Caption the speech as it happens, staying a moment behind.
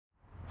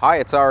Hi,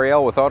 it's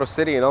Ariel with Auto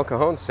City in El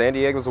Cajon, San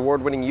Diego's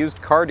award-winning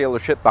used car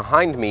dealership.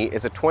 Behind me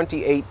is a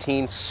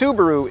 2018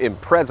 Subaru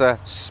Impreza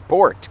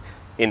Sport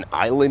in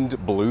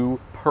island blue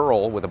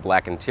pearl with a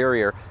black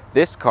interior.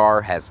 This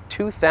car has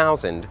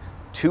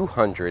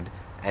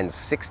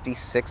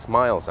 2,266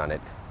 miles on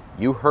it.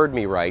 You heard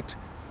me right,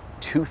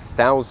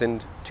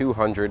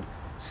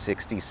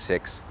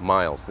 2,266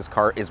 miles. This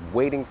car is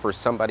waiting for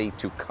somebody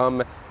to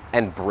come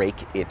and break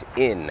it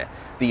in.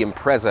 The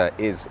Impreza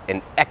is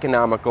an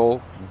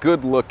economical,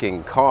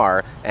 good-looking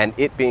car, and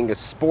it being a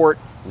sport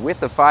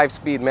with a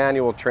 5-speed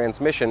manual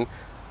transmission,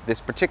 this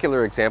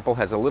particular example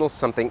has a little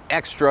something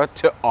extra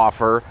to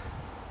offer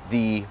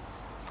the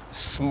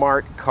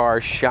smart car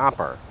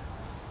shopper.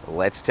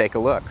 Let's take a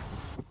look.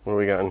 What do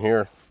we got in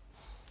here?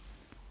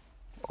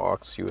 Aux,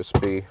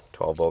 USB,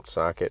 12-volt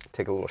socket.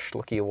 Take a little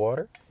schlucky of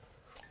water.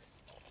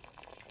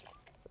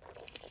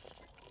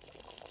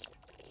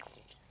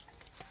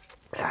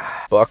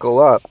 Buckle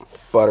up,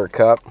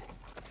 Buttercup.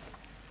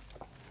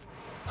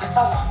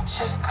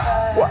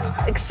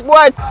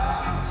 What?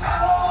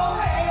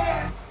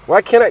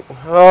 Why can't I?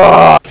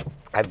 Oh,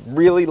 I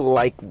really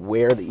like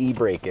where the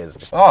e-brake is.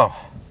 Well,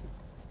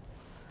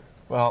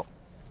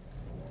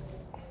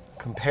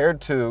 compared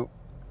to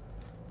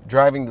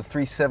driving the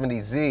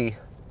 370Z,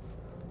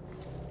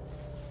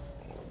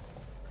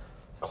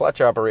 clutch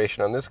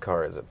operation on this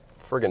car is a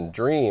friggin'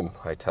 dream,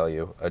 I tell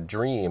you, a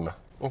dream.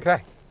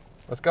 Okay,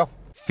 let's go.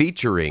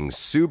 Featuring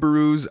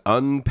Subaru's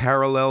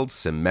unparalleled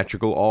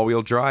symmetrical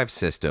all-wheel drive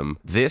system,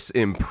 this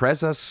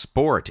Impreza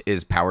Sport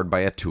is powered by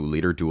a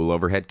 2-liter dual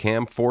overhead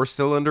cam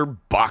 4-cylinder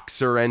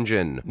boxer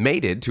engine,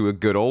 mated to a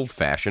good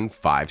old-fashioned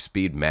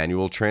 5-speed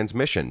manual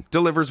transmission,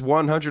 delivers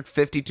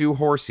 152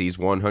 horses,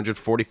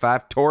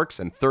 145 torques,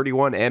 and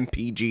 31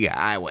 mpg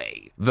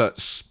highway. The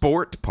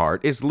Sport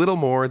part is little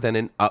more than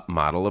an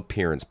upmodel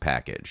appearance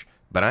package.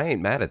 But I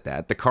ain't mad at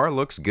that. The car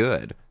looks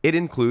good. It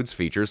includes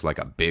features like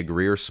a big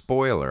rear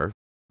spoiler,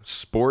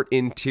 sport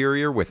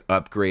interior with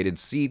upgraded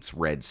seats,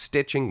 red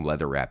stitching,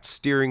 leather-wrapped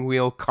steering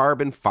wheel,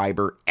 carbon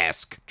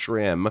fiber-esque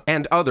trim,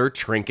 and other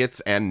trinkets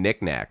and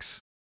knickknacks.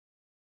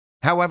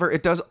 However,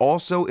 it does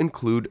also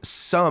include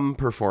some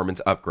performance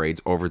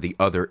upgrades over the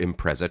other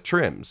Impreza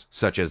trims,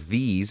 such as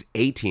these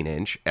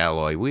 18-inch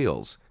alloy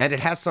wheels. And it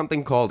has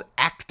something called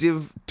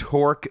active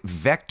torque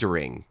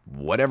vectoring.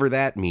 Whatever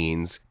that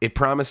means, it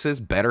promises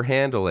better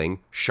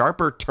handling,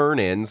 sharper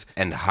turn-ins,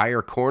 and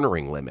higher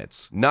cornering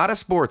limits. Not a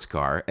sports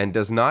car and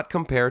does not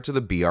compare to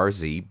the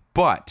BRZ,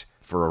 but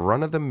for a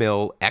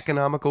run-of-the-mill,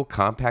 economical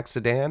compact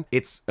sedan,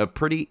 it's a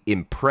pretty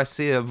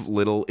impressive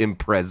little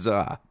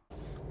Impreza.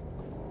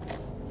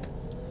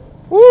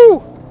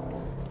 Woo!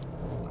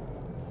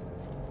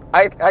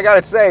 I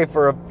gotta say,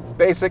 for a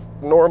basic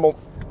normal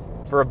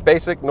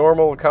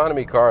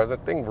economy car,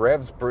 that thing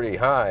revs pretty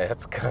high.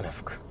 It's kind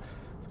of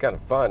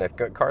fun. The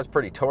car's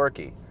pretty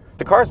torquey.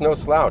 The car's no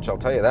slouch, I'll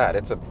tell you that.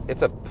 It's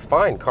a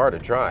fine car to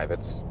drive.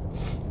 It's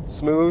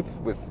smooth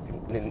with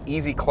an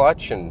easy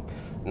clutch and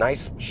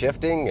nice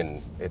shifting,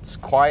 and it's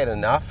quiet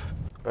enough.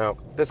 Now,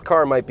 this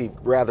car might be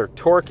rather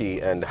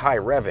torquey and high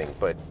revving,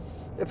 but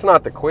it's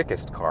not the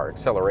quickest car.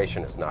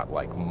 Acceleration is not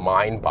like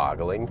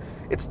mind-boggling.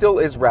 It still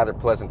is rather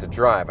pleasant to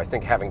drive. I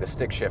think having the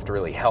stick shift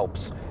really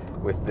helps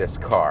with this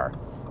car.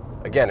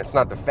 Again, it's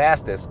not the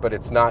fastest, but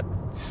it's not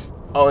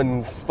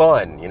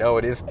unfun. You know,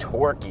 it is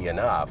torquey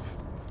enough.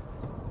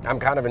 I'm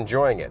kind of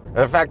enjoying it. And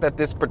the fact that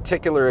this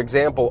particular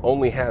example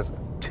only has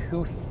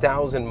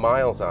 2,000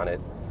 miles on it,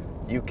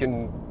 you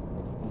can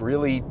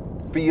really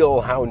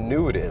feel how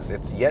new it is.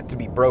 It's yet to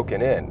be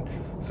broken in.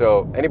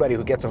 So anybody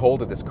who gets a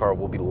hold of this car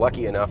will be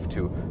lucky enough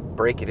to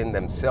break it in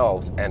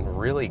themselves and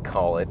really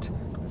call it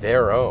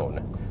their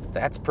own.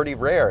 That's pretty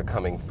rare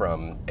coming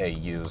from a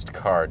used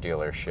car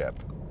dealership.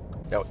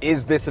 Now,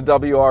 is this a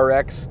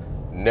WRX?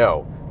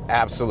 No,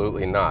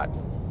 absolutely not.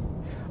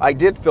 I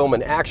did film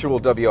an actual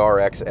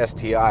WRX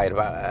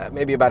STI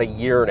maybe about a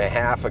year and a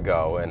half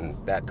ago, and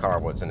that car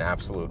was an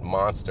absolute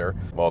monster.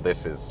 Well,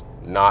 this is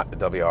not a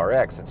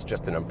WRX, it's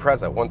just an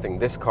Impreza. One thing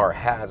this car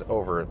has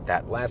over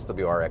that last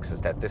WRX is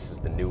that this is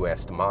the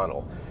newest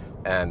model,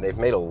 and they've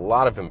made a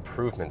lot of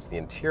improvements. The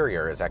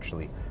interior is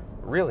actually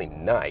really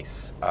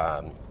nice.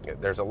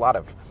 There's a lot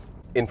of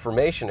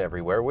information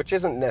everywhere, which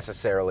isn't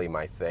necessarily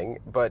my thing,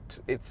 but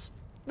it's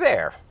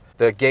there.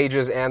 The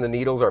gauges and the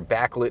needles are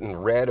backlit in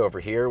red over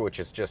here, which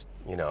is just,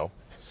 you know,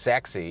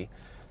 sexy.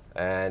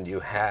 And you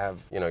have,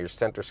 you know, your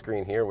center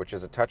screen here, which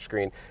is a touch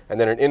screen,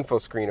 and then an info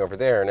screen over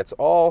there, and it's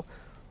all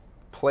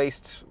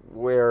placed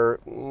where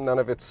none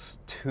of it's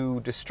too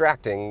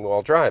distracting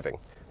while driving.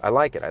 I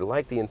like it. I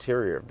like the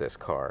interior of this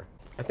car.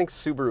 I think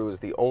Subaru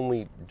is the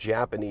only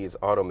Japanese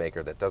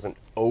automaker that doesn't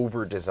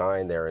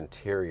over-design their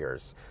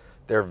interiors.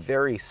 They're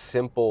very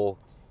simple,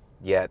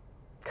 yet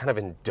kind of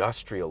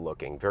industrial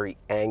looking, very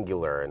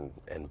angular and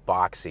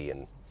boxy,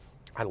 and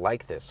I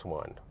like this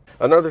one.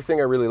 Another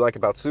thing I really like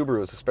about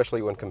Subarus,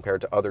 especially when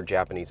compared to other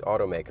Japanese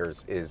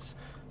automakers, is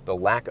the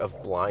lack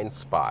of blind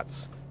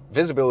spots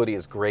Visibility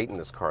is great in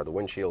this car. The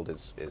windshield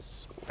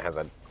has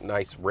a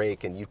nice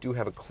rake, and you do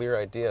have a clear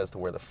idea as to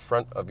where the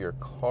front of your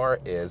car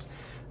is.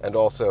 And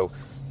also,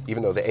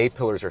 even though the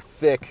A-pillars are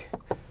thick,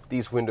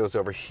 these windows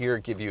over here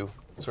give you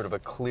sort of a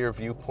clear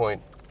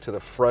viewpoint to the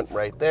front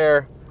right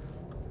there.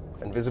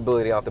 And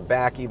visibility out the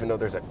back, even though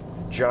there's a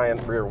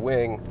giant rear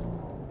wing,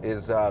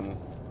 is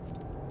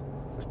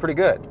pretty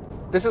good.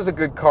 This is a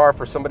good car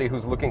for somebody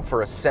who's looking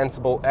for a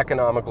sensible,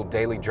 economical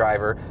daily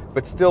driver,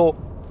 but still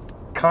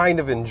kind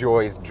of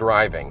enjoys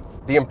driving.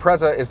 The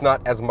Impreza is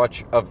not as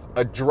much of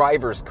a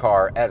driver's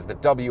car as the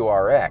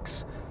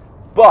WRX,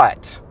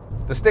 but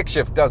the stick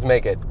shift does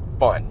make it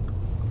fun.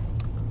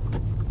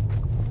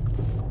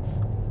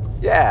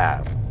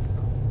 Yeah.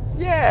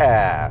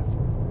 Yeah.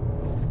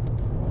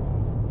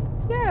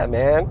 Yeah,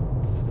 man.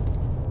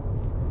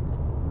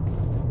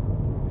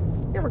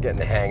 Yeah, we're getting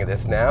the hang of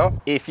this now.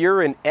 If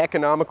you're an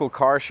economical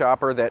car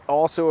shopper that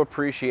also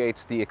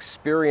appreciates the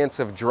experience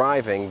of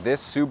driving,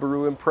 this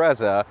Subaru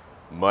Impreza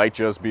might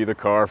just be the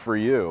car for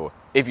you.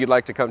 If you'd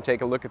like to come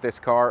take a look at this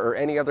car or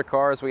any other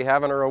cars we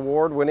have in our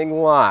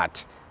award-winning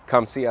lot,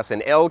 come see us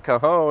in El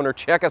Cajon or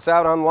check us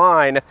out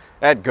online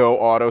at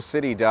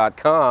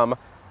GoAutoCity.com.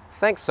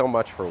 Thanks so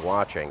much for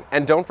watching,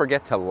 and don't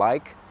forget to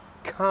like,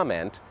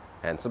 comment,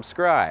 and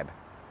subscribe.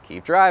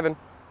 Keep driving.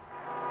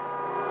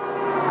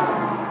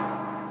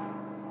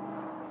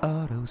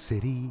 Auto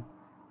City.